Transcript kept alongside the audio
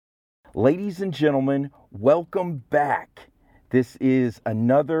Ladies and gentlemen, welcome back. This is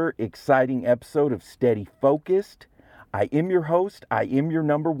another exciting episode of Steady Focused. I am your host. I am your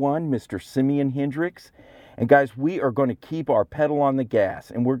number one, Mr. Simeon Hendricks. And guys, we are going to keep our pedal on the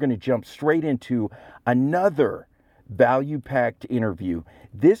gas and we're going to jump straight into another value-packed interview.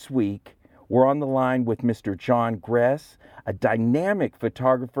 This week, we're on the line with Mr. John Gress, a dynamic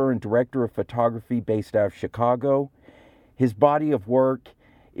photographer and director of photography based out of Chicago. His body of work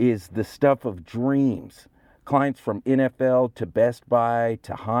is the stuff of dreams. Clients from NFL to Best Buy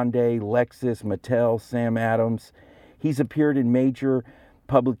to Hyundai, Lexus, Mattel, Sam Adams. He's appeared in major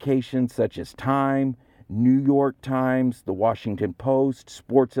publications such as Time, New York Times, The Washington Post,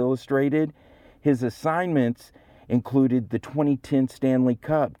 Sports Illustrated. His assignments included the 2010 Stanley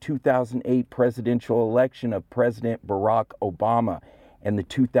Cup, 2008 presidential election of President Barack Obama, and the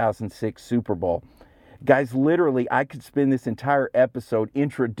 2006 Super Bowl. Guys, literally, I could spend this entire episode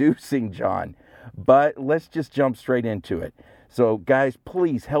introducing John, but let's just jump straight into it. So, guys,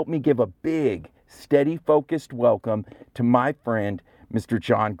 please help me give a big, steady, focused welcome to my friend, Mr.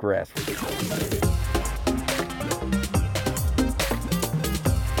 John Gress.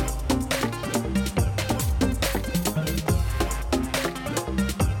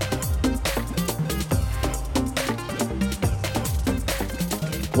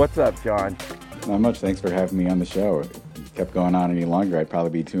 What's up, John? Not much. Thanks for having me on the show. If it kept going on any longer, I'd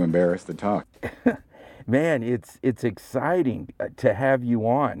probably be too embarrassed to talk. Man, it's exciting to have you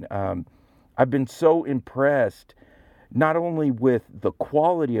on. I've been so impressed, not only with the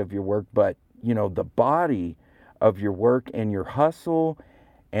quality of your work, but the body of your work and your hustle,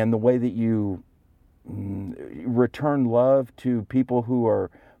 and the way that you return love to people who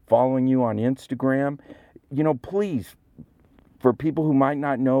are following you on Instagram. Please, for people who might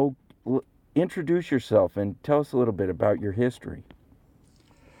not know, introduce yourself and tell us a little bit about your history.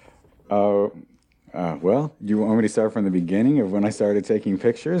 Well, do you want me to start from the beginning of when I started taking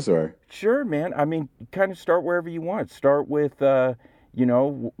pictures, or? Sure, man. I mean, kind of start wherever you want. Start with,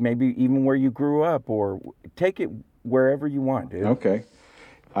 maybe even where you grew up, or take it wherever you want, dude. Okay.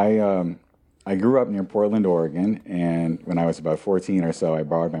 I grew up near Portland, Oregon, and when I was about 14 or so, I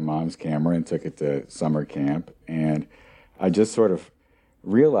borrowed my mom's camera and took it to summer camp, and I just sort of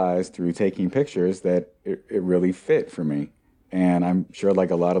realized through taking pictures that it really fit for me. And I'm sure,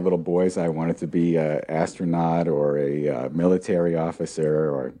 like a lot of little boys, I wanted to be an astronaut or a military officer,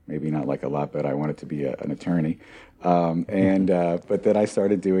 or maybe not like a lot, but I wanted to be an attorney. But then I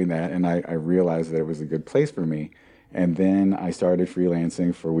started doing that, and I realized that it was a good place for me. And then I started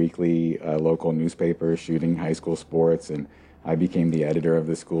freelancing for weekly local newspapers, shooting high school sports, and I became the editor of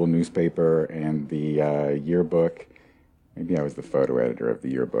the school newspaper and the yearbook. Maybe I was the photo editor of the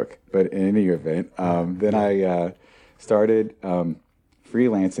yearbook. But in any event, then I started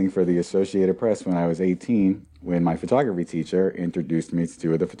freelancing for the Associated Press when I was 18, when my photography teacher introduced me to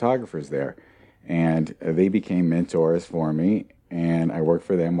two of the photographers there. And they became mentors for me, and I worked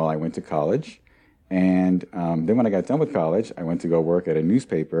for them while I went to college. And then when I got done with college, I went to go work at a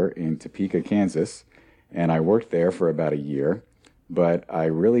newspaper in Topeka, Kansas, and I worked there for about a year. But I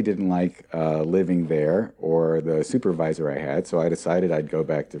really didn't like living there or the supervisor I had, so I decided I'd go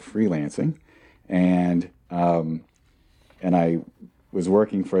back to freelancing. And I was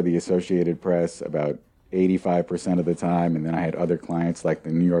working for the Associated Press about 85% of the time, and then I had other clients like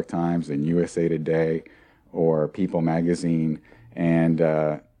the New York Times and USA Today or People Magazine. And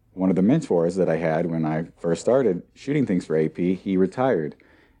one of the mentors that I had when I first started shooting things for AP, he retired.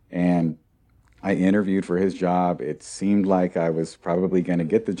 And I interviewed for his job. It seemed like I was probably going to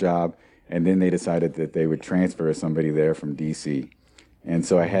get the job, and then they decided that they would transfer somebody there from DC. And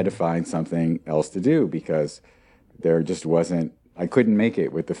so I had to find something else to do because there just wasn't, I couldn't make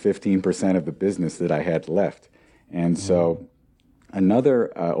it with the 15% of the business that I had left. And so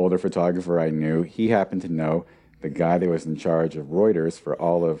another older photographer I knew, he happened to know the guy that was in charge of Reuters for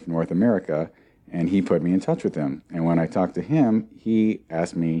all of North America, and he put me in touch with him. And when I talked to him, he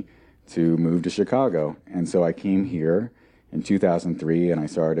asked me to move to Chicago. And so I came here in 2003 and I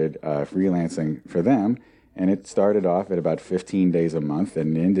started freelancing for them. And it started off at about 15 days a month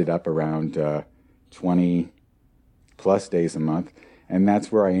and ended up around 20 plus days a month. And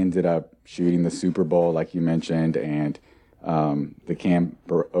that's where I ended up shooting the Super Bowl, like you mentioned, and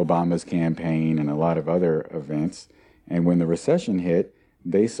Obama's campaign and a lot of other events. And when the recession hit,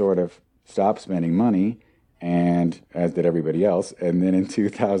 they sort of stopped spending money, and as did everybody else. And then in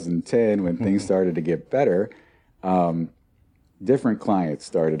 2010, when things started to get better, different clients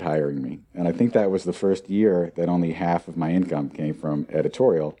started hiring me. And I think that was the first year that only half of my income came from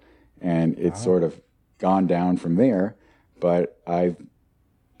editorial. And it's sort of gone down from there. But I've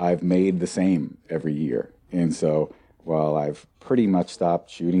I've made the same every year. And so while I've pretty much stopped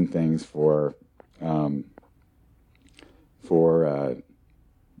shooting things for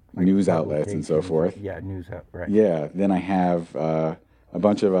Like news outlets and so forth. Yeah, right. Yeah, then I have a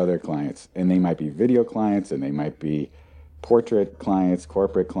bunch of other clients, and they might be video clients, and they might be portrait clients,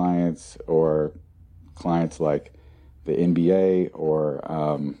 corporate clients, or clients like the NBA or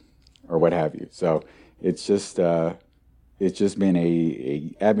what have you. So it's just been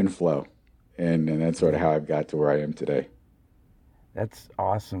a ebb and flow, and that's sort of how I've got to where I am today. That's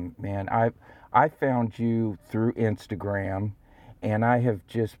awesome, man. I found you through Instagram, and I have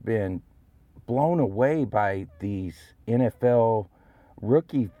just been blown away by these NFL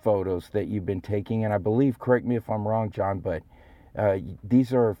rookie photos that you've been taking. And I believe, correct me if I'm wrong, John, but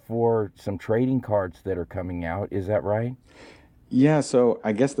these are for some trading cards that are coming out. Is that right? Yeah. So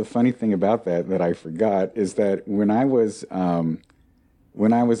I guess the funny thing about that I forgot is that when I was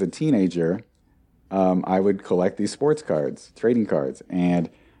a teenager, I would collect these sports cards, trading cards, and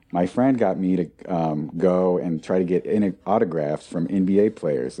my friend got me to go and try to get autographs from NBA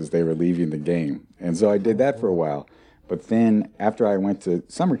players as they were leaving the game. And so I did that for a while. But then after I went to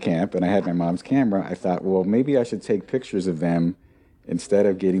summer camp and I had my mom's camera, I thought, well, maybe I should take pictures of them instead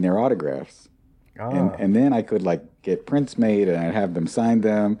of getting their autographs. And then I could like get prints made and I'd have them sign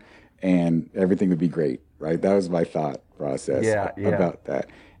them and everything would be great, right? That was my thought process about that.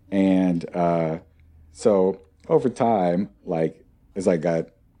 And so over time, like as I got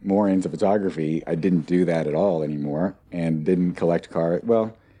more into photography, I didn't do that at all anymore and didn't collect cards.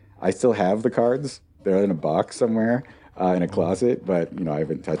 Well, I still have the cards. They're in a box somewhere in a closet, but I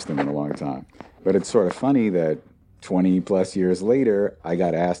haven't touched them in a long time. But it's sort of funny that 20 plus years later, I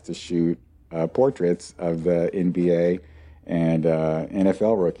got asked to shoot portraits of the NBA and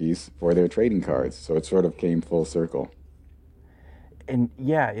NFL rookies for their trading cards. So it sort of came full circle. And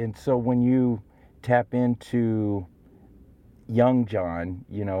so when you tap into young John,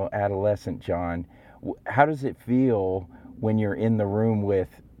 adolescent John, how does it feel when you're in the room with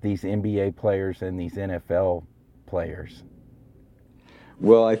these NBA players and these NFL players?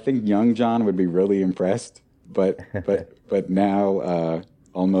 Well, I think young John would be really impressed, but now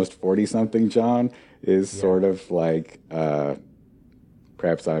almost 40-something John is sort of like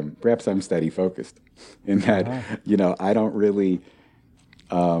perhaps I'm steady focused in that I don't really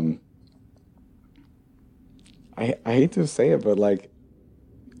I hate to say it, but like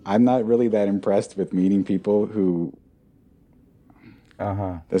I'm not really that impressed with meeting people who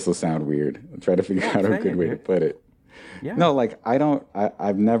this will sound weird. I'll try to figure out a good way to put it. Yeah. No, like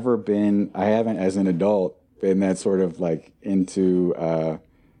I've never been, I haven't as an adult been that sort of like into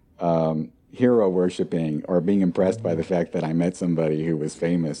hero worshiping or being impressed by the fact that I met somebody who was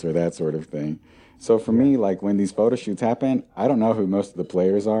famous or that sort of thing. So for me, like when these photo shoots happen, I don't know who most of the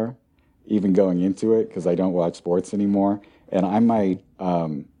players are, even going into it, because I don't watch sports anymore. And I might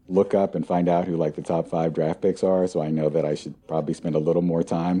look up and find out who like the top 5 draft picks are, so I know that I should probably spend a little more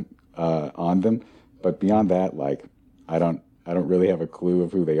time on them. But beyond that, like I don't really have a clue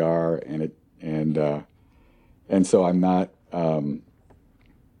of who they are, and so I'm not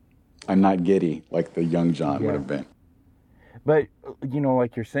giddy like the young John would have been. But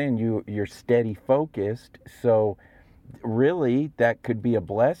like you're saying, you're steady focused, so really that could be a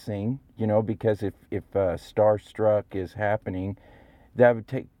blessing, because if starstruck is happening, that would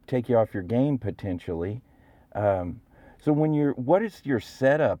take you off your game potentially. So what is your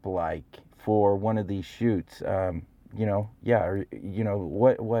setup like for one of these shoots? What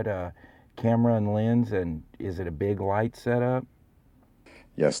camera and lens, and is it a big light setup?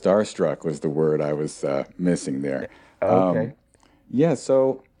 Yeah, starstruck was the word I was missing there. Okay.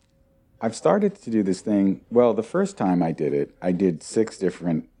 So I've started to do this thing. Well, the first time I did it, I did 6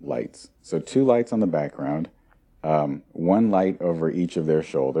 different lights. So 2 lights on the background, 1 light over each of their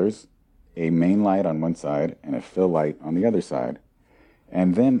shoulders, a main light on one side, and a fill light on the other side.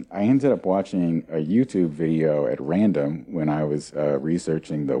 And then I ended up watching a YouTube video at random when I was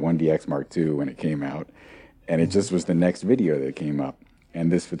researching the 1DX Mark II when it came out. And it just was the next video that came up.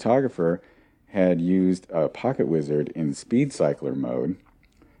 And this photographer had used a pocket wizard in speed cycler mode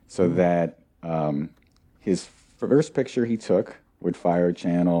so that his first picture he took would fire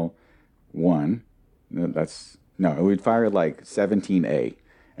channel 1. It would fire like 17A.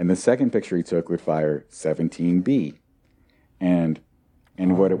 And the second picture he took would fire 17B. And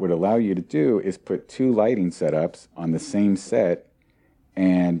what it would allow you to do is put 2 lighting setups on the same set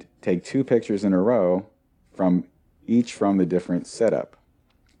and take 2 pictures in a row from the different setup.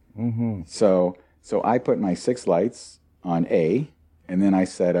 Mm-hmm. So I put my 6 lights on A, and then I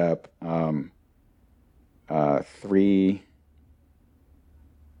set up 3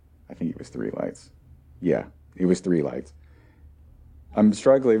 I think it was 3 lights. Yeah, it was 3 lights. I'm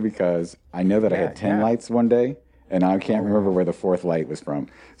struggling because I know that I had 10 lights one day, and I can't remember where the 4th light was from.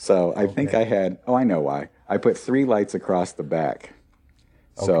 So I think I had, I know why. I put 3 lights across the back.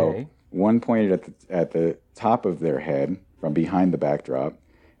 So one pointed at the top of their head from behind the backdrop,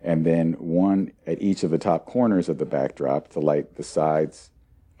 and then one at each of the top corners of the backdrop to light the sides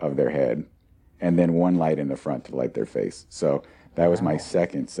of their head, and then one light in the front to light their face. So that was my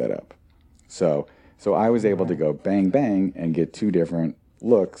second setup. So I was able to go bang, bang, and get 2 different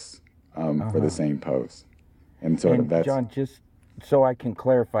looks for the same pose. And that's... John, just so I can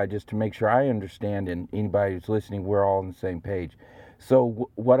clarify, just to make sure I understand, and anybody who's listening, we're all on the same page. So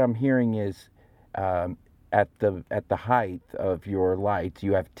what I'm hearing is at the height of your lights,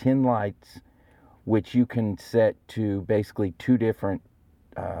 you have 10 lights, which you can set to basically 2 different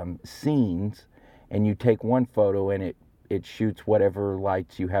scenes, and you take one photo and it shoots whatever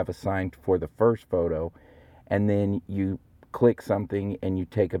lights you have assigned for the first photo, and then you click something and you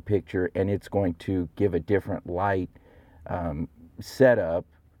take a picture, and it's going to give a different light setup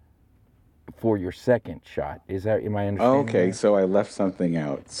for your second shot. Am I understanding that? So I left something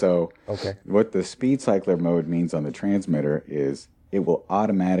out. So what the speed cycler mode means on the transmitter is it will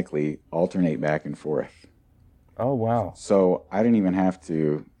automatically alternate back and forth. Oh, wow. So I didn't even have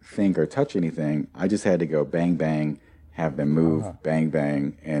to think or touch anything. I just had to go bang, bang, have them move, bang,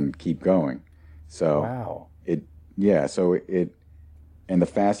 bang, and keep going. So and the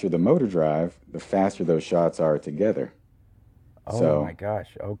faster the motor drive, the faster those shots are together. Oh my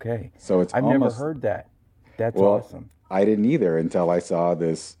gosh, okay. So I've never heard that. That's awesome. I didn't either until I saw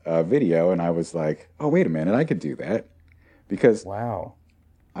this video, and I was like, oh, wait a minute, I could do that. Because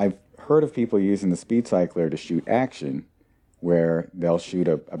I've heard of people using the speed cycler to shoot action, where they'll shoot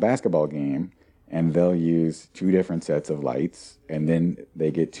a basketball game, and they'll use 2 different sets of lights, and then they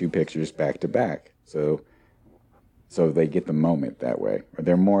get 2 pictures back to back. So they get the moment that way, or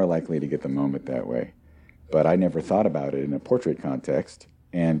they're more likely to get the moment that way. But I never thought about it in a portrait context.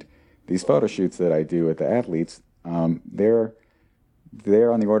 And these photo shoots that I do with the athletes, they're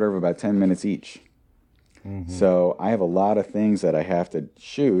on the order of about 10 minutes each. Mm-hmm. So I have a lot of things that I have to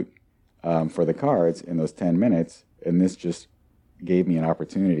shoot for the cards in those 10 minutes, and this just gave me an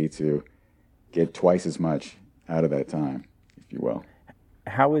opportunity to get twice as much out of that time, if you will.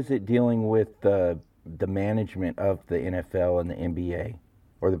 How is it dealing with the management of the NFL and the NBA,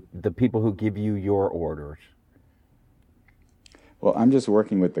 or the people who give you your orders? Well, I'm just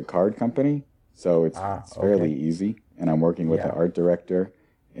working with the card company, so it's fairly easy, and I'm working with the art director,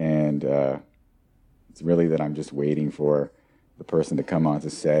 and it's really that I'm just waiting for the person to come onto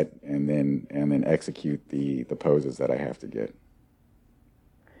set and then execute the poses that I have to get.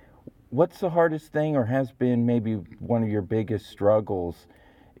 What's the hardest thing, or has been maybe one of your biggest struggles,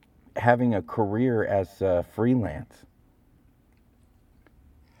 having a career as a freelance?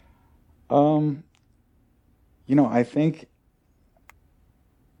 I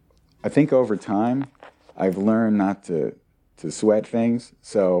think over time I've learned not to sweat things.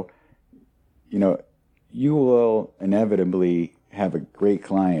 So, you will inevitably have a great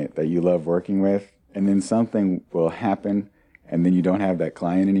client that you love working with, and then something will happen, and then you don't have that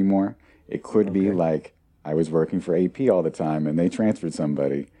client anymore. It could be like I was working for AP all the time and they transferred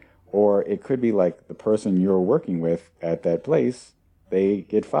somebody. Or it could be like the person you're working with at that place, they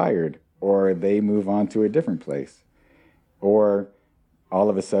get fired, or they move on to a different place. Or all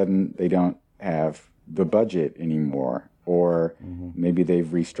of a sudden they don't have the budget anymore. Or maybe they've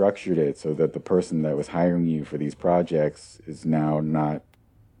restructured it so that the person that was hiring you for these projects is now not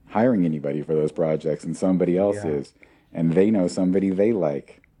hiring anybody for those projects, and somebody else is. And they know somebody they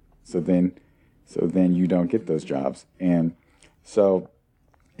like. So then you don't get those jobs. And so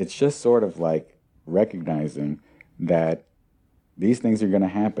it's just sort of like recognizing that these things are going to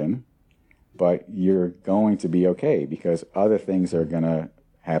happen, but you're going to be okay because other things are going to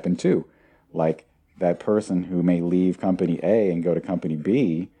happen too. Like that person who may leave company A and go to company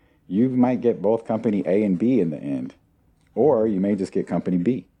B, you might get both company A and B in the end. Or you may just get company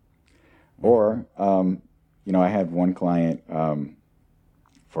B. Or, I had one client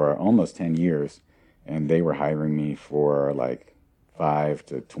for almost 10 years, and they were hiring me for like $5,000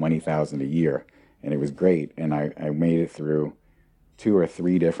 to $20,000 a year, and it was great. And I made it through 2 or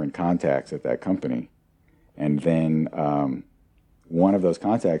 3 different contacts at that company. And then one of those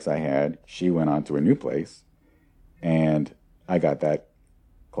contacts I had, she went on to a new place, and I got that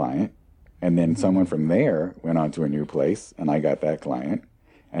client. And then someone from there went on to a new place, and I got that client.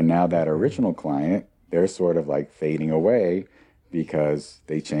 And now that original client, they're sort of like fading away because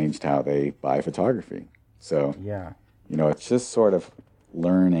they changed how they buy photography. So, it's just sort of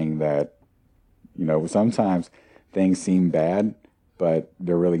learning that, sometimes things seem bad, but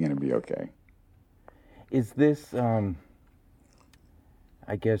they're really going to be okay. Is this, I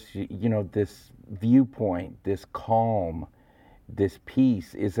guess, this viewpoint, this calm, this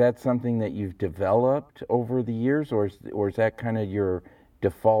peace, is that something that you've developed over the years, or is that kind of your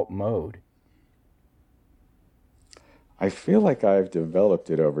default mode? I feel like I've developed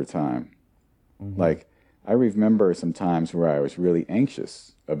it over time. Mm-hmm. Like, I remember some times where I was really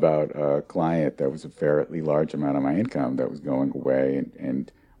anxious about a client that was a fairly large amount of my income that was going away,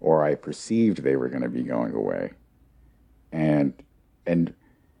 and or I perceived they were going to be going away. And and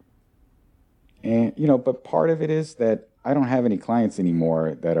but part of it is that I don't have any clients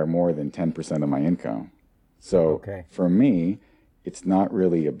anymore that are more than 10% of my income. So Okay. for me, it's not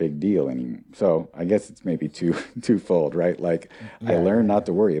really a big deal anymore. So I guess it's maybe twofold, right? Like, I learned not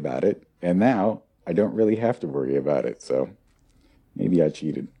to worry about it, and now I don't really have to worry about it. So maybe I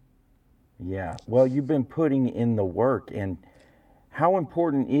cheated. Yeah. Well, you've been putting in the work, and how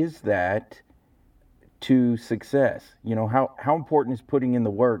important is that to success? How important is putting in the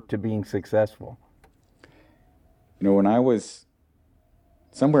work to being successful? When I was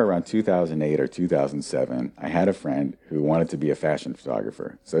somewhere around 2008 or 2007, I had a friend who wanted to be a fashion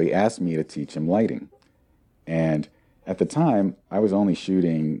photographer. So he asked me to teach him lighting. And at the time, I was only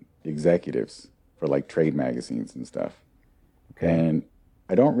shooting executives for like trade magazines and stuff. Okay. And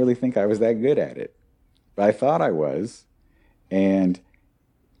I don't really think I was that good at it, but I thought I was. And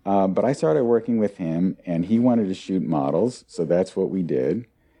but I started working with him, and he wanted to shoot models, so that's what we did.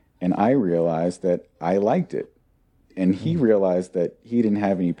 And I realized that I liked it. And he realized that he didn't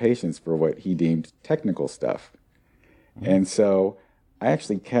have any patience for what he deemed technical stuff. And so I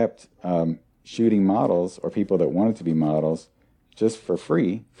actually kept shooting models or people that wanted to be models just for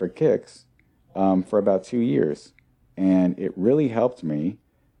free, for kicks, for about 2 years. And it really helped me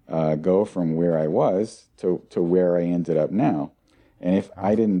go from where I was to where I ended up now. And if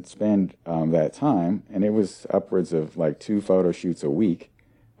I didn't spend that time, and it was upwards of like 2 photo shoots a week,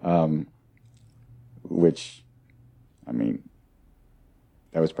 which, I mean,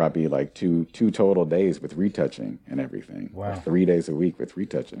 that was probably like two total days with retouching and everything. Wow. Or 3 days a week with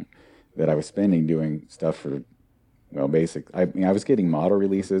retouching that I was spending doing stuff for, well, I was getting model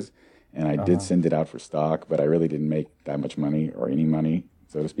releases, and I did send it out for stock, but I really didn't make that much money or any money,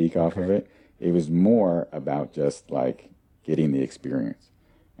 so to speak, off of it. It was more about just like getting the experience.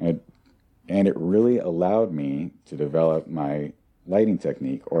 And it really allowed me to develop my lighting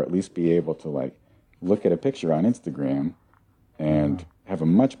technique, or at least be able to like look at a picture on Instagram and have a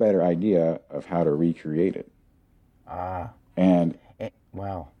much better idea of how to recreate it. And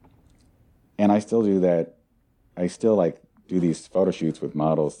Wow. And I still do that. I still like do these photo shoots with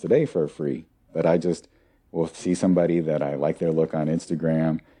models today for free. But I just will see somebody that I like their look on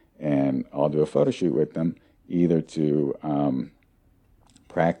Instagram, and I'll do a photo shoot with them, either to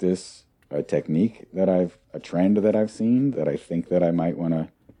practice a technique a trend that I've seen that I think that I might want to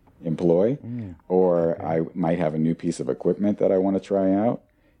employ, or I might have a new piece of equipment that I want to try out.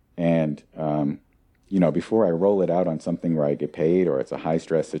 And before I roll it out on something where I get paid or it's a high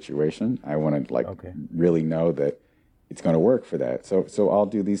stress situation, I want to really know that it's going to work for that. So I'll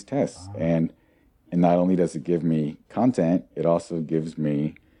do these tests, and not only does it give me content, it also gives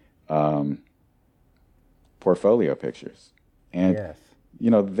me portfolio pictures. And Yes.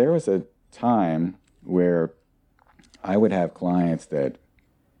 there was a time where I would have clients that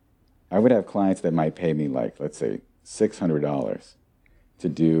might pay me, like, let's say $600 to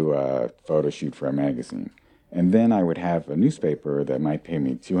do a photo shoot for a magazine. And then I would have a newspaper that might pay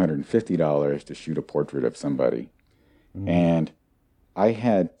me $250 to shoot a portrait of somebody. And I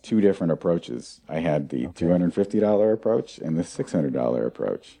had 2 different approaches. I had the $250 approach and the $600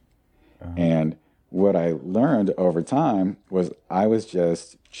 approach. And what I learned over time was I was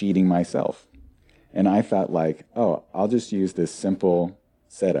just cheating myself. And I thought, like, oh, I'll just use this simple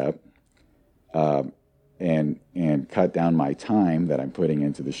setup and cut down my time that I'm putting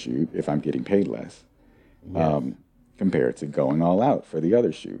into the shoot if I'm getting paid less, compared to going all out for the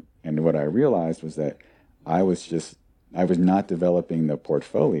other shoot. And what I realized was that I was not developing the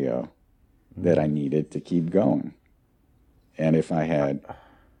portfolio that I needed to keep going. And if I had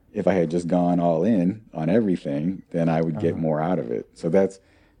just gone all in on everything, then I would get more out of it. So that's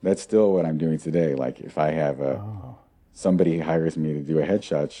still what I'm doing today. Like, if I have somebody hires me to do a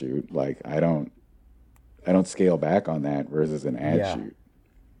headshot shoot, like, I don't scale back on that versus an ad shoot.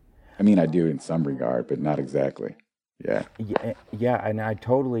 I mean, I do in some regard, but not exactly. Yeah. Yeah, and I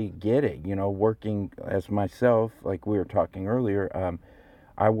totally get it. Working as myself, like we were talking earlier,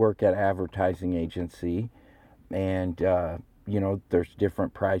 I work at an advertising agency, and there's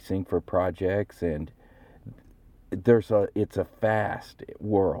different pricing for projects, and it's a fast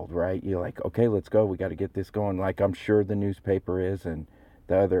world, right? You're like, okay, let's go. We got to get this going. Like I'm sure the newspaper is, and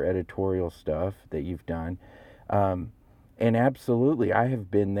the other editorial stuff that you've done. And absolutely, I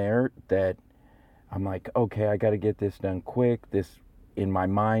have been there that I'm like, okay, I got to get this done quick. This, in my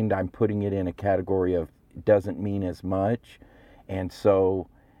mind, I'm putting it in a category of doesn't mean as much. And so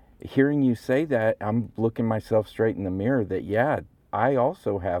hearing you say that, I'm looking myself straight in the mirror that, yeah, I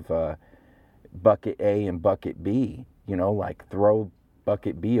also have a bucket A and bucket B, like throw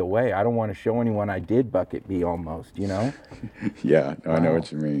bucket B away. I don't want to show anyone I did bucket B almost, Yeah, no, I know Wow.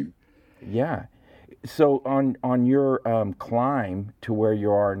 what you mean. Yeah. So on your climb to where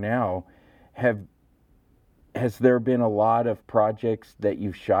you are now, has there been a lot of projects that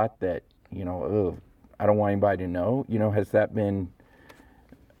you've shot that, I don't want anybody to know? Has that been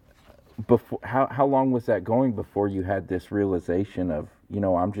before? How long was that going before you had this realization of,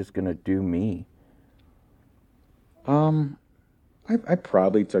 I'm just going to do me? Um, I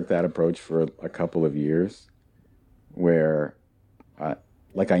probably took that approach for a couple of years where, I,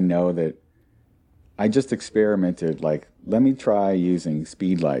 like, I know that I just experimented, like, let me try using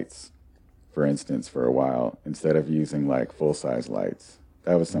speed lights, for instance, for a while, instead of using like full-size lights.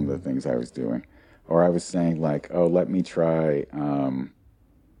 That was some of the things I was doing. Or I was saying like, oh, let me try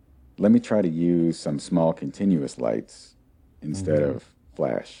to use some small continuous lights instead Mm-hmm. of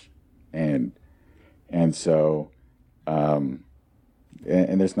flash. And and so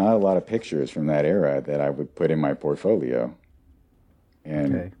and there's not a lot of pictures from that era that I would put in my portfolio.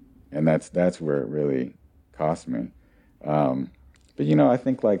 And Okay. and that's where it really cost me. Um, but I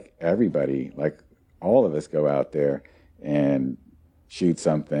think like everybody, like all of us go out there and shoot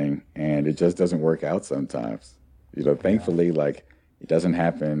something and it just doesn't work out sometimes. Yeah. Thankfully, like it doesn't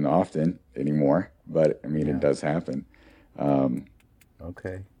happen often anymore, but I mean, it Yeah. does happen. Um,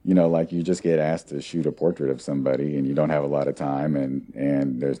 Okay. like you just get asked to shoot a portrait of somebody and you don't have a lot of time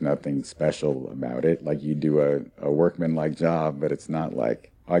and there's nothing special about it. Like you do a workman-like job, but it's not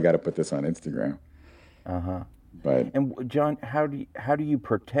like, oh, I got to put this on Instagram. Uh-huh. But And John, how do you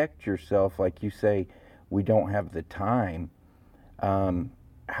protect yourself? Like you say, we don't have the time. Um,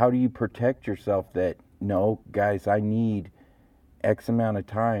 how do you protect yourself that no, guys, I need X amount of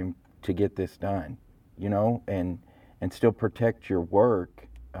time to get this done, and still protect your work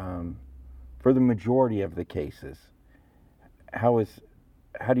for the majority of the cases. How is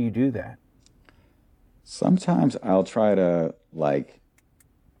how do you do that? sometimes I'll try to like,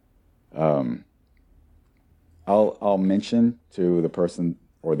 um, I'll mention to the person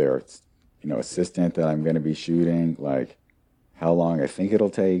or their, assistant that I'm going to be shooting, like how long I think it'll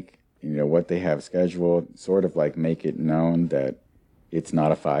take, what they have scheduled, sort of like make it known that it's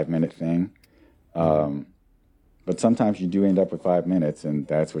not a 5 minute thing. Mm-hmm. Um, but sometimes you do end up with 5 minutes and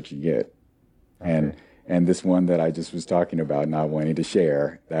that's what you get. And Okay. and this one that I just was talking about not wanting to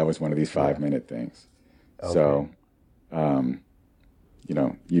share, that was one of these five Yeah. minute things. Okay. So, um,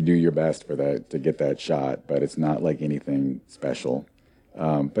 you do your best for that to get that shot, but it's not like anything special.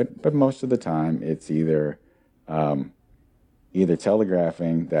 But most of the time, it's um, either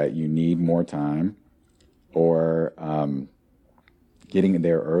telegraphing that you need more time, or getting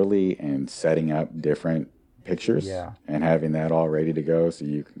there early and setting up different pictures Yeah. and having that all ready to go so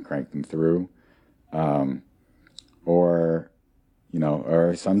you can crank them through. Um, or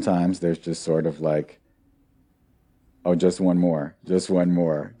or sometimes there's just sort of like, oh, just one more, just one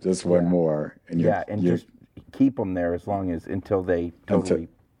more, just one Yeah. more, and Yeah. And you're just keep them there as long as until they until totally blow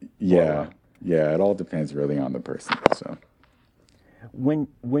yeah, up. yeah. It all depends really on the person. So When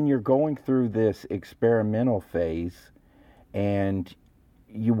you're going through this experimental phase and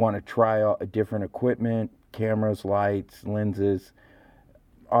you want to try out a different equipment, cameras, lights, lenses,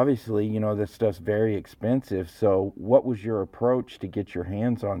 obviously, this stuff's very expensive. So, what was your approach to get your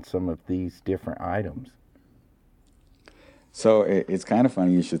hands on some of these different items? it's kind of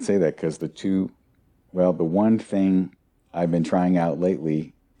funny you should say that because the one thing I've been trying out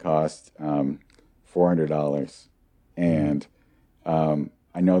lately cost $400, Mm, and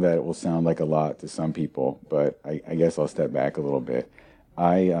I know that it will sound like a lot to some people, but I guess I'll step back a little bit.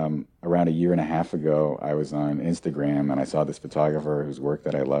 Around a year and a half ago, I was on Instagram and I saw this photographer whose work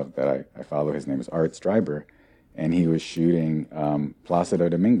that I love, that I follow. His name is Art Streiber, and he was shooting Placido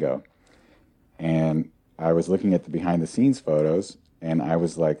Domingo. And I was looking at the behind the scenes photos, and I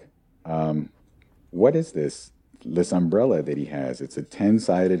was like, what is this umbrella that he has? It's a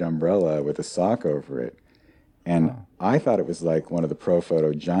 10-sided umbrella with a sock over it. And wow. I thought it was like one of the pro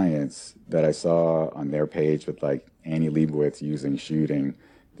photo giants that I saw on their page with like Annie Leibovitz shooting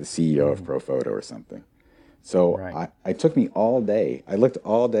the CEO of Mm, Pro Photo or something. So Right. I took me all day. I looked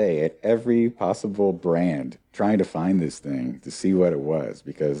all day at every possible brand trying to find this thing to see what it was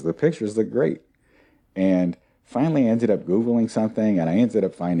because the pictures look great. And finally I ended up Googling something and I ended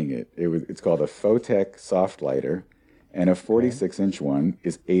up finding it. It's called a Photech soft lighter, and a Okay. 46-inch one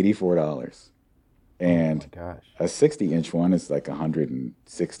is $84. Oh my And gosh. a 60-inch one is like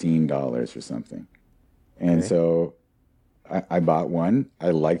 $116 or something. And Okay. so I bought one. I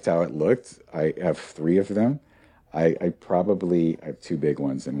liked how it looked. I have three of them. I have two big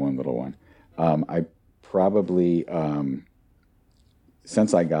ones and one little one. I probably,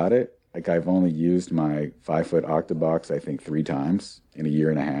 since I got it, like I've only used my 5 foot octabox, I think 3 times in a year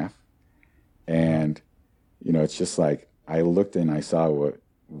and a half. Wow. And, it's just like I looked and I saw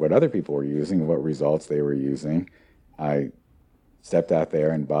what other people were using, what results they were using. I stepped out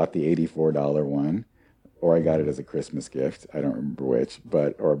there and bought the $84 one, or I got it Hmm. as a Christmas gift. I don't remember which,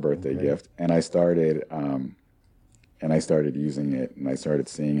 or a birthday Okay. gift. And I started using it, and I started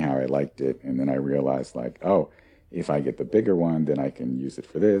seeing how I liked it, and then I realized like, oh, if I get the bigger one, then I can use it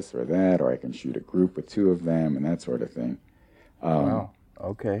for this or that, or I can shoot a group with two of them, and that sort of thing. Um, Wow.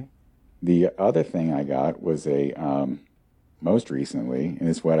 Okay. the other thing I got was most recently, and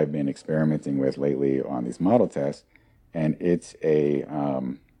it's what I've been experimenting with lately on these model tests, and it's a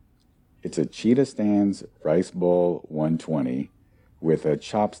Cheetah Stands Rice Bowl 120 with a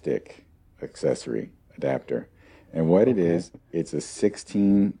chopstick accessory adapter. And what it Okay. is, it's a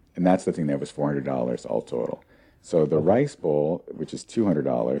 16, and that's the thing that was $400 all total. So the Okay. Rice Bowl, which is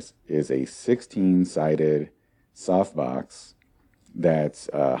 $200, is a 16-sided softbox that's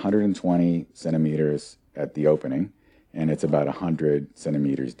 120 centimeters at the opening, and it's about 100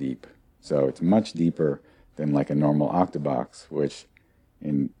 centimeters deep. So it's much deeper than like a normal octabox, which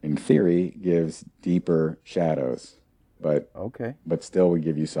in theory gives deeper shadows, but Okay. but still would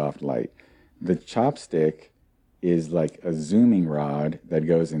give you soft light. The chopstick is like a zooming rod that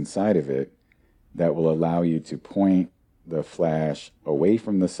goes inside of it that will allow you to point the flash away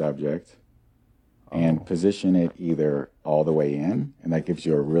from the subject and Oh. position it either all the way in, and that gives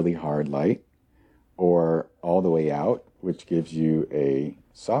you a really hard light, or all the way out, which gives you a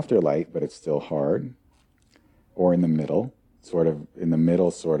softer light, but it's still hard, or in the middle, sort of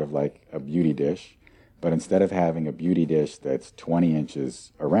like a beauty dish. But instead of having a beauty dish that's 20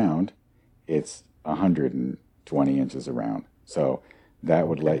 inches around, it's 120 inches around. So that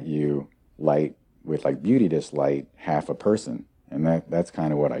would let Okay. you light with like beauty dish light half a person. And that's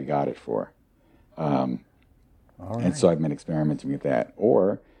kind of what I got it for. Um, All and so right. I've been experimenting with that.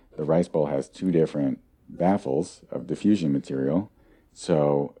 Or the rice bowl has two different baffles of diffusion material.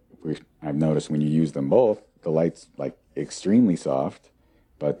 So I've noticed when you use them both, the light's like extremely soft,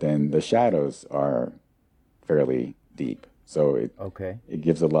 but then the shadows are fairly deep. So Okay. it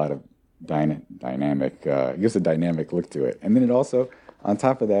gives a lot of dynamic, it gives a dynamic look to it. And then it also, on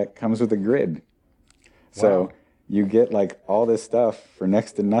top of that, comes with a grid. So Wow. you get like all this stuff for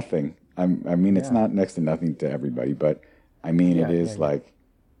next to nothing. I mean, it's Yeah. not next to nothing to everybody, but I mean, it Yeah. Yeah. is Yeah. like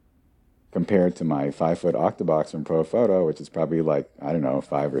compared to my 5 foot octabox from Pro Photo, which is probably like, I don't know,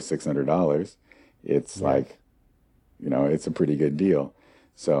 $500 or $600. It's Yes. like, it's a pretty good deal.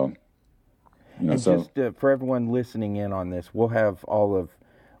 So, And so just for everyone listening in on this, we'll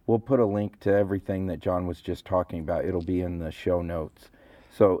put a link to everything that John was just talking about. It'll be in the show notes.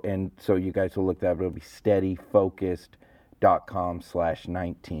 So you guys will look that up. It'll be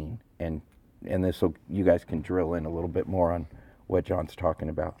steadyfocused.com/19. And this will, you guys can drill in a little bit more on what John's talking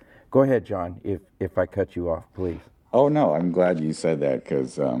about. Go ahead, John, if I cut you off, please. oh no, I'm glad you said that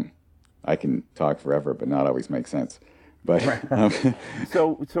because I can talk forever, but not always make sense. But Right.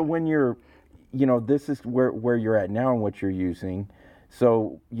 So when you're, this is where you're at now and what you're using.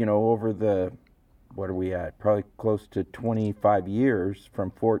 So, over the, what are we at? Probably close to 25 years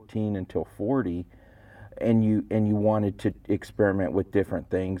from 14 until 40, and you wanted to experiment with different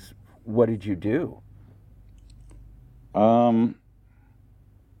things. What did you do? um,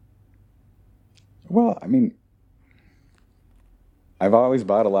 well, I mean, I've always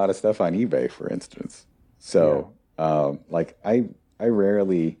bought a lot of stuff on eBay, for instance. Yeah. So, like I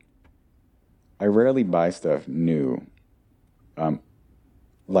rarely I rarely buy stuff new. Um,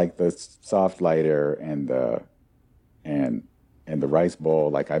 like the soft lighter and and the rice bowl.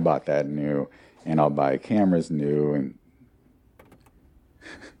 Like I bought that new, and I'll buy cameras new. And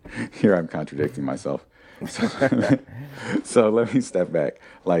here I'm contradicting myself. So, so let me step back.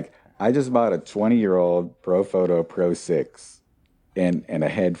 Like I just bought a 20-year-old Pro Photo Pro 6 and a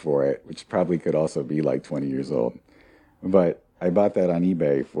head for it, which probably could also be like 20 years old. But I bought that on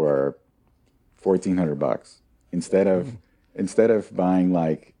eBay for $1,400 instead of buying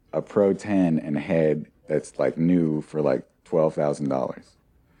like a Pro 10 and a head that's like new for like $12,000.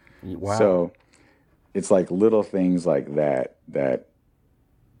 Wow. So it's like little things like that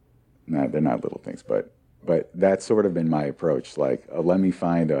no, they're not little things, but that's sort of been my approach. Like, let me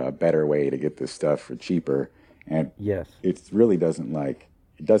find a better way to get this stuff for cheaper, and Yes. it really doesn't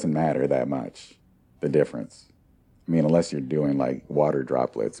matter that much, the difference. I mean, unless you're doing like water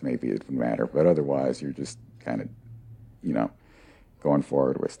droplets, maybe it would matter, but otherwise, you're just kind of, you know, going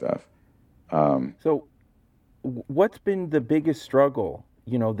forward with stuff. So, what's been the biggest struggle,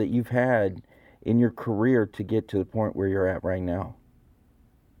 that you've had in your career to get to the point where you're at right now?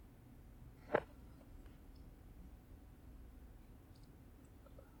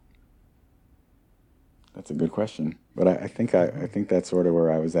 That's a good question, but I think that's sort of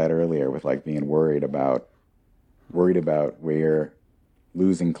where I was at earlier with like being worried about where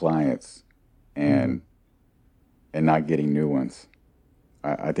losing clients Mm-hmm. and not getting new ones.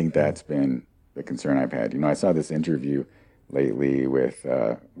 I think that's been the concern I've had. I saw this interview lately with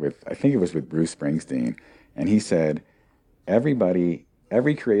I think it was with Bruce Springsteen, and he said every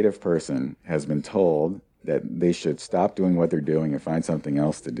creative person has been told that they should stop doing what they're doing and find something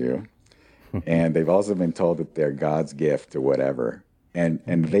else to do, and they've also been told that they're God's gift to whatever, and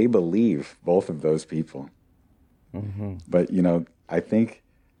they believe both of those people. Mm-hmm. But I think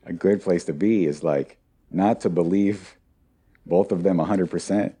a good place to be is like not to believe both of them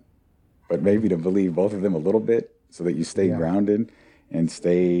 100%, but maybe to believe both of them a little bit so that you stay Yeah. grounded and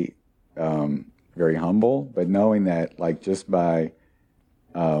stay very humble, but knowing that like just by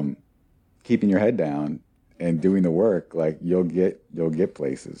keeping your head down and doing the work, like you'll get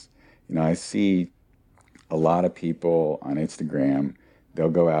places. I see a lot of people on Instagram, they'll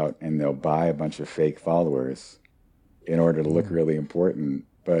go out and they'll buy a bunch of fake followers in order to look really important.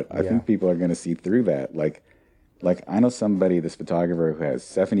 But I Yeah. think people are going to see through that. Like I know somebody, this photographer who has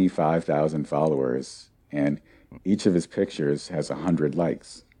 75,000 followers, and each of his pictures has 100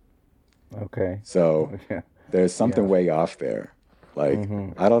 likes. Okay. So Yeah. there's something Yeah. way off there. Like,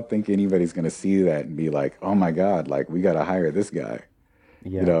 I don't think anybody's going to see that and be like, oh my God, like we got to hire this guy,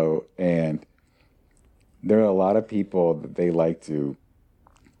 Yeah. and there are a lot of people that they like to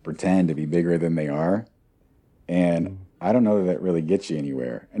pretend to be bigger than they are. And I don't know that that really gets you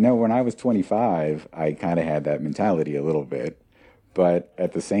anywhere. I know when I was 25, I kind of had that mentality a little bit. But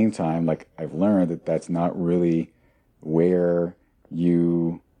at the same time, like I've learned that that's not really where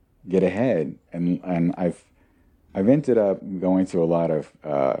you get ahead. And I've ended up going to a lot of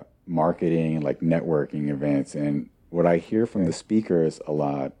marketing, like networking events. And what I hear from the speakers a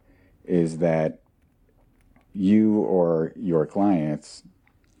lot is that you or your clients,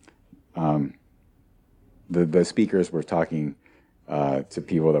 the speakers were talking to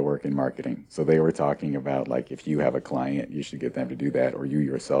people that work in marketing. So they were talking about like if you have a client, you should get them to do that, or you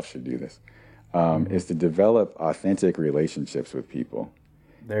yourself should do this. Is to develop authentic relationships with people.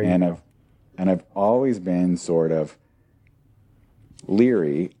 There you And go. I've always been sort of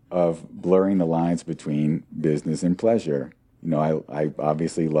leery of blurring the lines between business and pleasure. I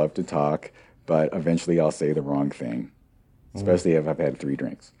obviously love to talk, but eventually I'll say the wrong thing, especially if I've had 3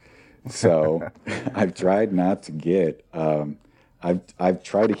 drinks. So I've tried not to get, I've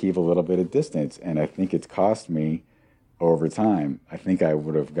tried to keep a little bit of distance, and I think it's cost me over time. I think I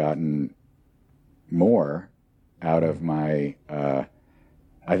would have gotten more out of my,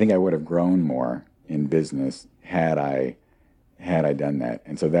 I think I would have grown more in business had I done that.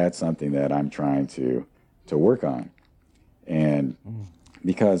 And so that's something that I'm trying to work on. And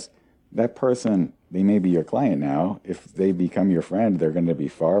because that person, they may be your client now. If they become your friend, they're going to be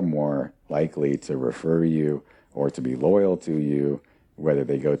far more likely to refer you or to be loyal to you, whether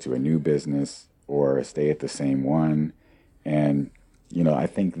they go to a new business or stay at the same one. And, I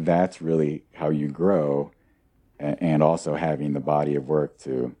think that's really how you grow, and also having the body of work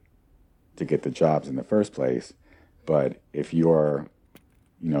to get the jobs in the first place. But if you're,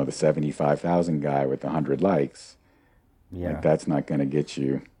 the 75,000 guy with 100 likes, Yeah. like that's not going to get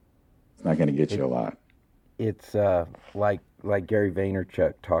you. It's not going to get you a lot. It's like Gary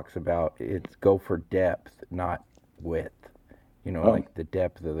Vaynerchuk talks about. It's go for depth, not width. Oh. Like the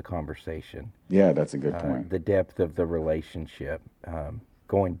depth of the conversation, Yeah, that's a good point. the depth of the relationship,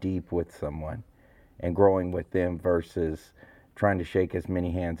 going deep with someone, and growing with them versus trying to shake as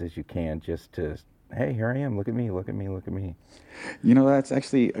many hands as you can just to, hey, here I am. Look at me. Look at me. Look at me. That's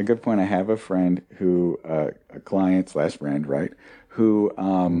actually a good point. I have a friend who, a client slash friend, right, who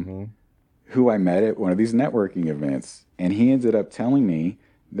I met at one of these networking events, and he ended up telling me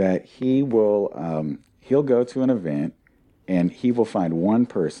that he'll go to an event and he will find one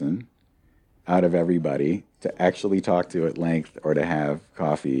person out of everybody to actually talk to at length or to have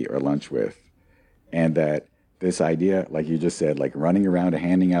coffee or lunch with. and that this idea, like you just said, like running around and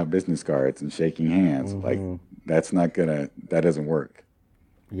handing out business cards and shaking hands, like that doesn't work.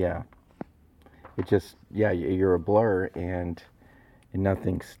 Yeah. It just, yeah, you're a blur and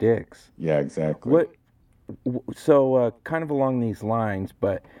nothing sticks. Yeah, exactly. So kind of along these lines,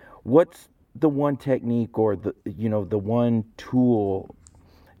 but what's the one technique or the one tool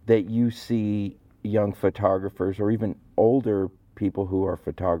that you see young photographers or even older people who are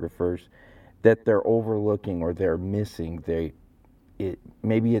photographers that they're overlooking or they're missing?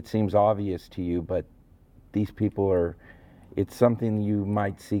 Maybe it seems obvious to you, but these people it's something you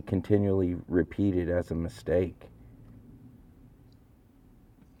might see continually repeated as a mistake.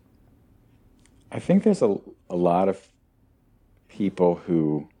 I think there's a lot of people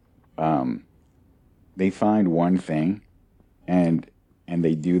who they find one thing and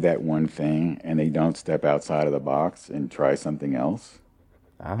they do that one thing and they don't step outside of the box and try something else.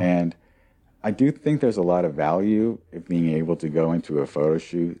 Ah. And I do think there's a lot of value in being able to go into a photo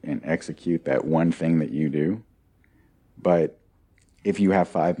shoot and execute that one thing that you do. But if you have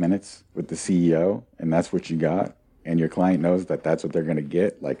 5 minutes with the CEO and that's what you got, and your client knows that that's what they're going to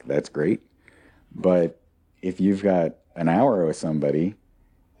get, like, that's great. But if you've got an hour with somebody,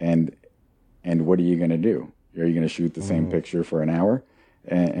 and what are you going to do? Are you going to shoot the same picture for an hour?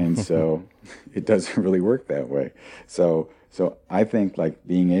 And so it doesn't really work that way. So I think like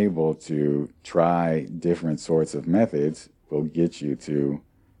being able to try different sorts of methods will get you to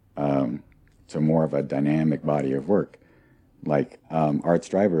more of a dynamic body of work. Like Art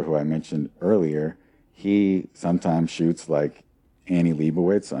Stryber, who I mentioned earlier, he sometimes shoots like Annie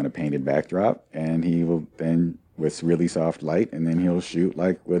Leibovitz on a painted backdrop, and he will then with really soft light, and then he'll shoot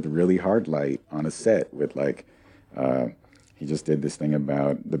like with really hard light on a set with like he just did this thing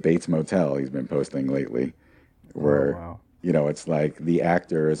about the Bates Motel he's been posting lately, where it's like the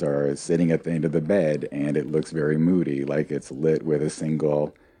actors are sitting at the end of the bed and it looks very moody, like it's lit with a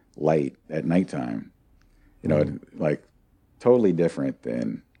single light at nighttime. Like totally different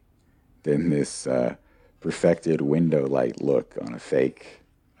than this perfected window light look on a fake,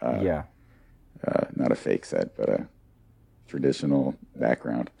 not a fake set, but a traditional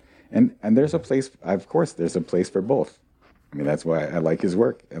background. And there's a place, of course, there's a place for both. I mean, that's why I like his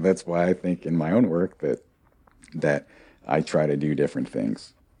work, and that's why I think in my own work that I try to do different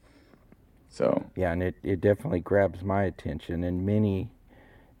things. So yeah, and it definitely grabs my attention and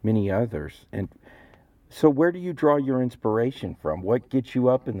many others. And so where do you draw your inspiration from? What gets you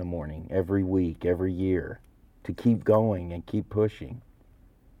up in the morning every week, every year to keep going and keep pushing?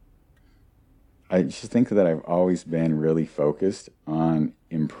 I just think that I've always been really focused on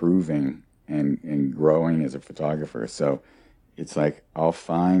improving and growing as a photographer. So it's like I'll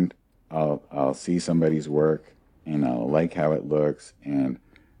see somebody's work and I'll like how it looks and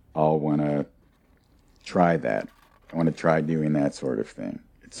I'll want to try that. I want to try doing that sort of thing.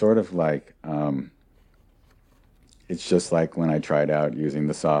 It's sort of like, it's just like when I tried out using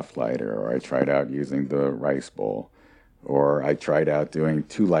the soft lighter, or I tried out using the rice bowl, or I tried out doing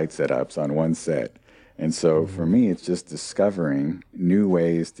 2 light setups on one set. And so for me, it's just discovering new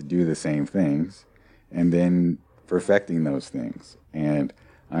ways to do the same things and then perfecting those things. And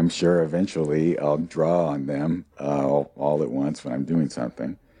I'm sure eventually I'll draw on them all at once when I'm doing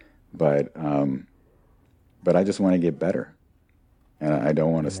something. But I just want to get better. And I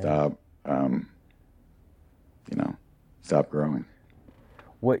don't want to stop, stop growing.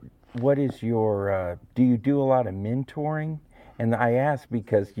 What is your, do you do a lot of mentoring? And I ask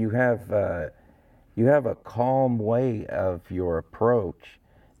because you have a calm way of your approach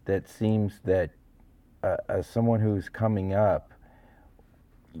that seems that as someone who's coming up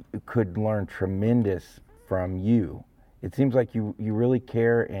could learn tremendous from you. It seems like you really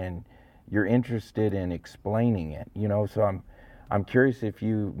care and you're interested in explaining it, so I'm curious if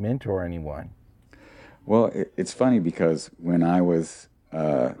you mentor anyone. Well, it's funny because when I was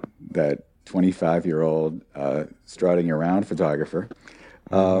that 25-year-old strutting around photographer,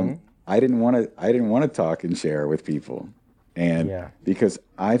 I didn't want to talk and share with people, and because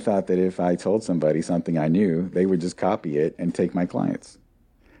I thought that if I told somebody something I knew, they would just copy it and take my clients.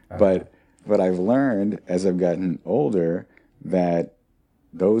 But I've learned as I've gotten older that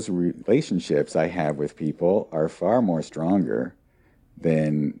those relationships I have with people are far more stronger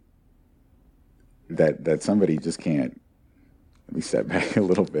than that somebody just can't. Let me step back a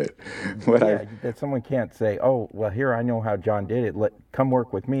little bit. That someone can't say, oh, well, here, I know how John did it. Come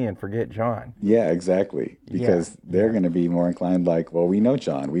work with me and forget John. Yeah, exactly. Because they're going to be more inclined like, well, we know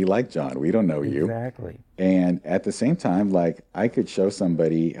John. We like John. We don't know you. Exactly. And at the same time, like, I could show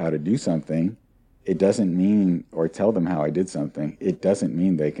somebody how to do something it doesn't mean, or tell them how I did something, it doesn't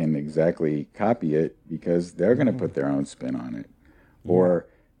mean they can exactly copy it, because they're going to put their own spin on it. Yeah. Or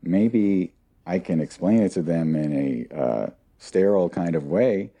maybe I can explain it to them in a sterile kind of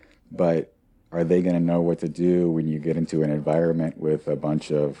way, but are they going to know what to do when you get into an environment with a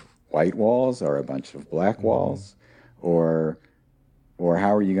bunch of white walls or a bunch of black walls? Or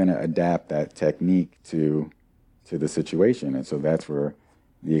how are you going to adapt that technique to the situation? And so that's where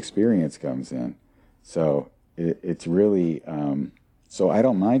the experience comes in. So it's really, so I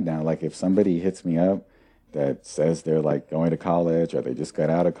don't mind now. Like if somebody hits me up that says they're like going to college, or they just got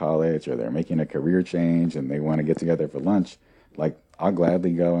out of college, or they're making a career change and they want to get together for lunch, like I'll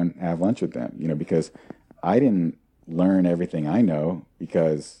gladly go and have lunch with them, because I didn't learn everything I know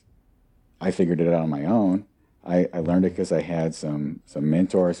because I figured it out on my own. I learned it because I had some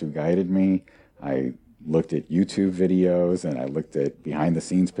mentors who guided me. I looked at YouTube videos, and I looked at behind the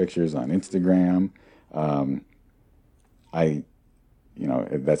scenes pictures on Instagram.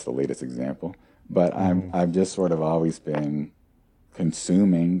 That's the latest example. But I've just sort of always been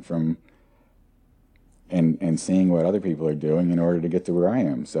consuming from and seeing what other people are doing in order to get to where I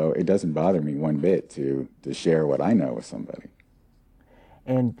am. So it doesn't bother me one bit to share what I know with somebody.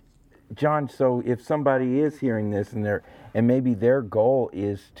 And John, so if somebody is hearing this and maybe their goal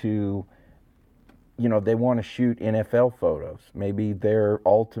is to, they want to shoot NFL photos. Maybe their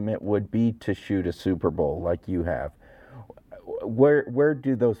ultimate would be to shoot a Super Bowl like you have. Where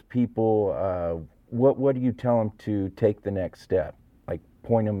do those people, what do you tell them to take the next step? Like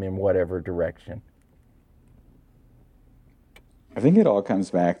point them in whatever direction? I think it all comes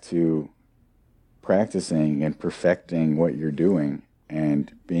back to practicing and perfecting what you're doing,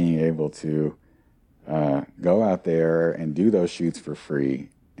 and being able to go out there and do those shoots for free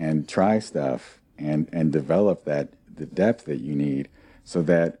and try stuff and develop the depth that you need, so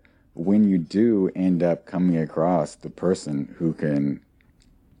that when you do end up coming across the person who can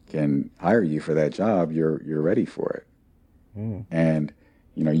hire you for that job, you're ready for it. And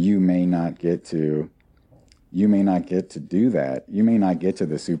you may not get to do that. You may not get to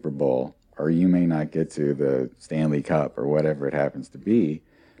the Super Bowl, or you may not get to the Stanley Cup, or whatever it happens to be,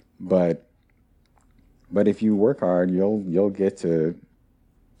 but if you work hard, you'll get to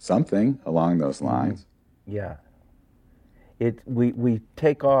something along those lines. Yeah. We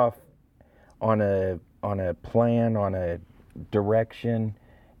take off on a plan, on a direction,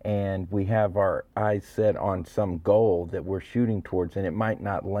 and we have our eyes set on some goal that we're shooting towards, and it might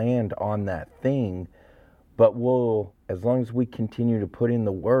not land on that thing, but as long as we continue to put in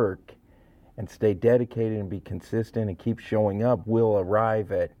the work and stay dedicated and be consistent and keep showing up, we'll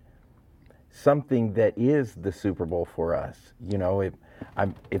arrive at something that is the Super Bowl for us.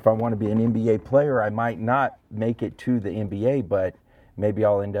 If I want to be an NBA player, I might not make it to the NBA, but maybe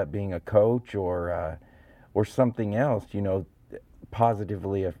I'll end up being a coach or something else,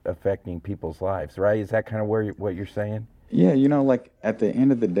 positively affecting people's lives, right? Is that kind of what you're saying? Yeah, like at the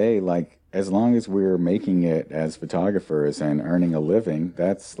end of the day, like as long as we're making it as photographers and earning a living,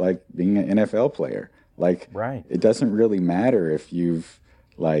 that's like being an NFL player. Like, right. It doesn't really matter if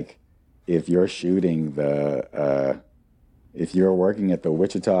if you're shooting if you're working at the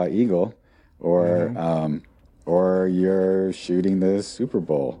Wichita Eagle, or you're shooting the Super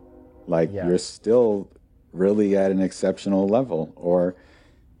Bowl. Like, you're still really at an exceptional level, or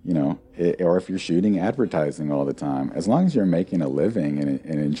if you're shooting advertising all the time. As long as you're making a living and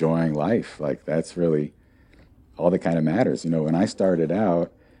enjoying life, like that's really all that kind of matters. When I started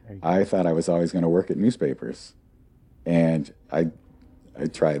out, I thought I was always going to work at newspapers, and I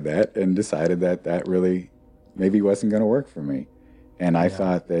tried that and decided that really maybe wasn't going to work for me. And I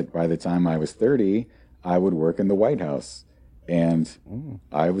thought that by the time I was 30, I would work in the White House, and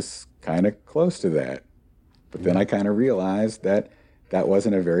I was kind of close to that. But then I kind of realized that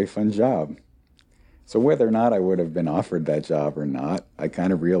wasn't a very fun job. So whether or not I would have been offered that job or not, I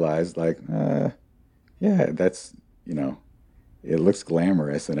kind of realized that's, it looks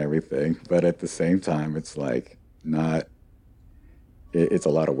glamorous and everything, but at the same time, it's like not, it's a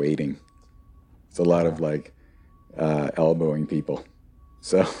lot of waiting. It's a lot of elbowing people.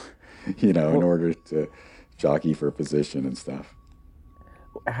 So, in order to jockey for a position and stuff.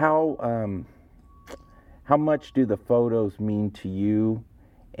 How much do the photos mean to you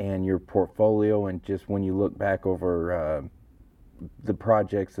and your portfolio, and just when you look back over the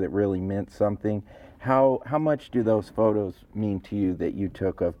projects that really meant something, how much do those photos mean to you that you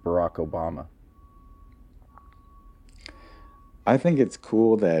took of Barack Obama? I think it's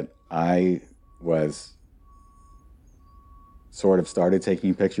cool that I was sort of started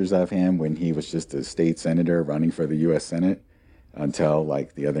taking pictures of him when he was just a state senator running for the U.S. Senate. until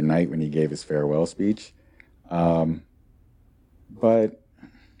like the other night when he gave his farewell speech. But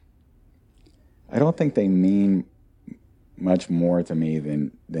I don't think they mean much more to me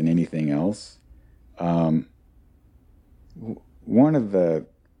than anything else. One of the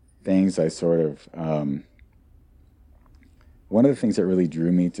things one of the things that really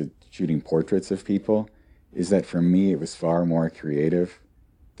drew me to shooting portraits of people is that for me it was far more creative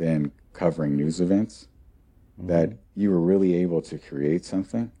than covering news events, that you were really able to create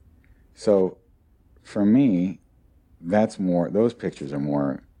something. So for me, those pictures are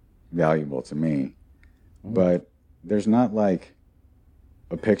more valuable to me. But there's not like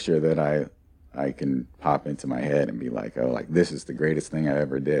a picture that I can pop into my head and be like, oh, like this is the greatest thing I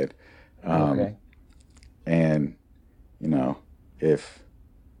ever did. Okay. And you know, if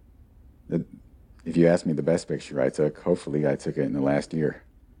you ask me the best picture I took, hopefully I took it in the last year.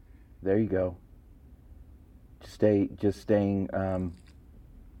 There you go. Just staying staying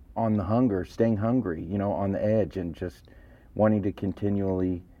hungry, on the edge, and just wanting to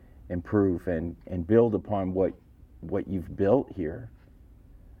continually improve and build upon what you've built here.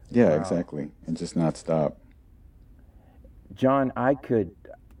 Yeah, Wow. exactly. And just not stop. John,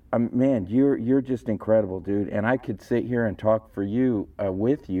 man, you're just incredible, dude. And I could sit here and talk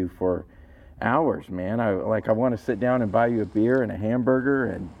with you for hours, man. I want to sit down and buy you a beer and a hamburger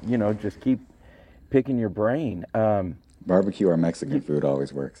and, just keep picking your brain. Barbecue or Mexican food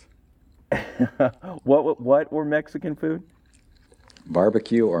always works. What were Mexican food?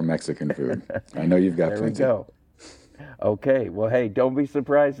 Barbecue or Mexican food. I know you've got There plenty. we go. Okay, well, hey, don't be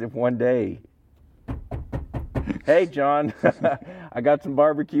surprised if one day, hey, John, I got some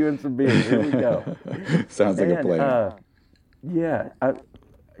barbecue and some beer. Here we go. Sounds like a plan. Yeah.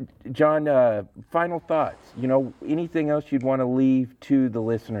 John, final thoughts. Anything else you'd want to leave to the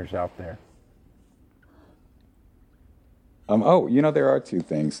listeners out there? There are two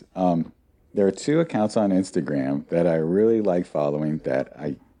things. There are two accounts on Instagram that I really like following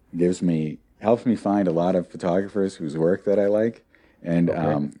that helps me find a lot of photographers whose work that I like.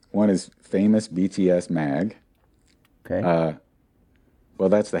 And one is Famous BTS Mag. Okay. Well,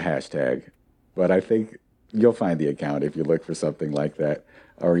 that's the hashtag. But I think you'll find the account if you look for something like that.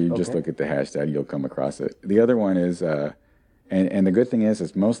 Or you just look at the hashtag, you'll come across it. The other one is, and the good thing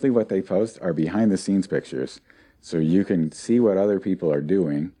is mostly what they post are behind the scenes pictures. So you can see what other people are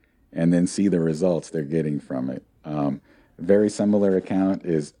doing and then see the results they're getting from it. Very similar account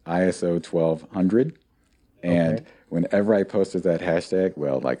is ISO 1200. And whenever I posted that hashtag,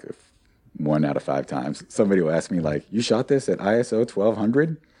 well, like 1 out of 5 times, somebody will ask me like, you shot this at ISO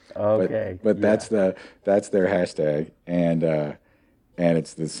 1200? Okay. But that's their hashtag. And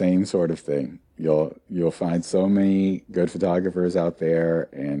it's the same sort of thing. You'll find so many good photographers out there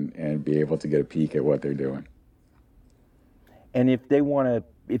and be able to get a peek at what they're doing. And if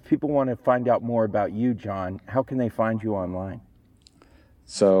people want to find out more about you, John, how can they find you online?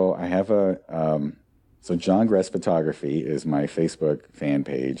 So I have so John Gress Photography is my Facebook fan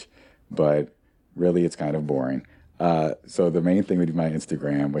page, but really it's kind of boring. So the main thing would be my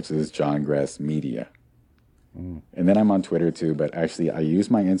Instagram, which is John Gress Media. And then I'm on Twitter too, but actually I use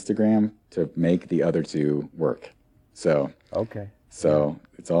my Instagram to make the other two work. So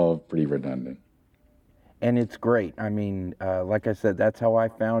it's all pretty redundant. And it's great. I mean, like I said, that's how I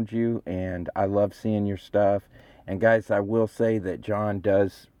found you, and I love seeing your stuff. And guys, I will say that John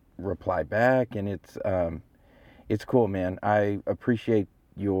does reply back, and it's cool, man. I appreciate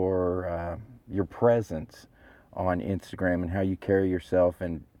your presence on Instagram and how you carry yourself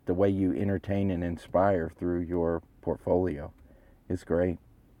and the way you entertain and inspire through your portfolio. It's great.